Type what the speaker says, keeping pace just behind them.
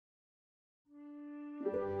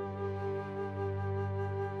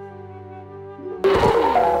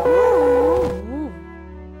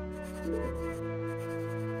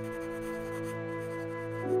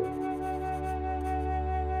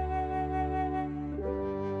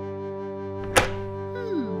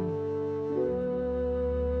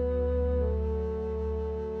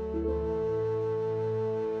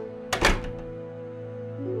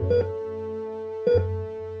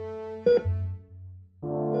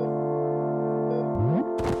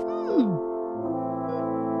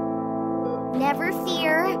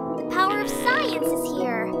of Science is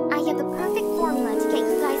here. I have the perfect formula to get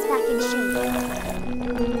you guys back in shape.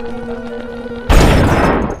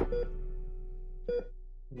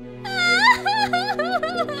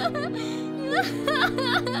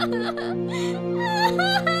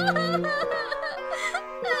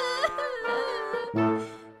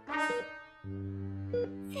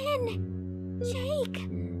 Finn, Jake.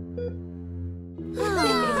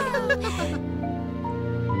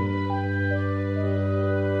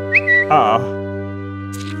 Uh-oh.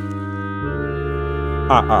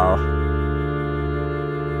 Uh-oh.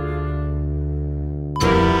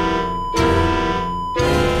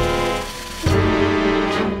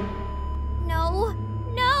 No,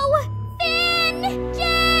 no, Finn!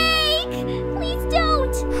 Jake! Please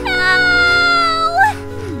don't! No!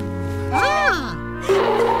 Ah!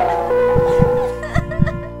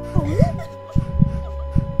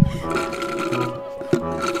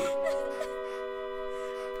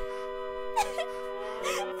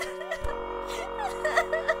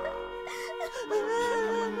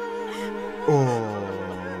 Oh,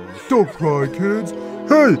 don't cry, kids.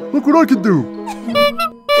 Hey, look what I can do.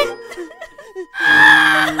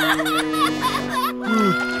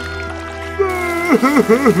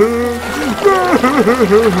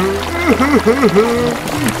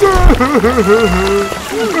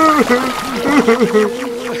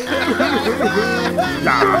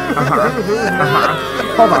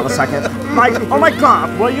 Hold on a second. Oh my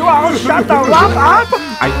god, will you all shut the love up?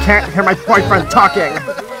 I can't hear my boyfriend talking.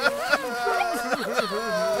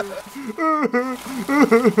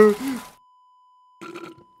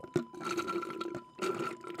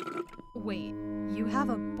 Wait, you have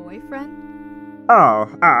a boyfriend? Oh,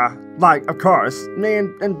 like, of course. Me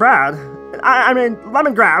and Brad. I mean,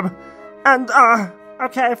 Lemon Grab. And,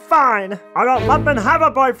 okay, fine. I don't lump and have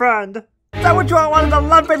a boyfriend. Is that what you all wanted to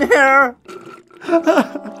lump in here?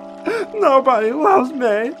 Nobody loves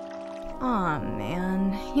me. Aw,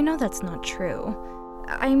 man. You know that's not true.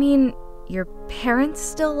 I mean, your parents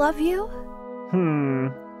still love you?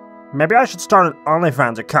 Maybe I should start an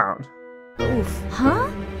OnlyFans account. Oof. Huh?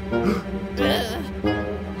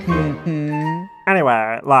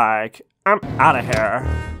 Anyway, like, I'm out of here.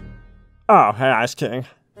 Oh, hey, Ice King.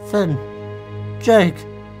 Finn. Jake.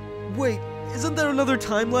 Wait, isn't there another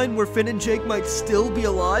timeline where Finn and Jake might still be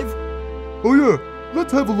alive? Oh yeah,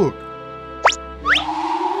 let's have a look.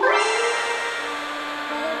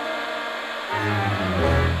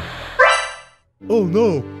 Oh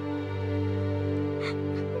no.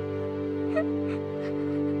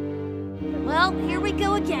 Well, here we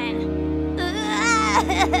go again.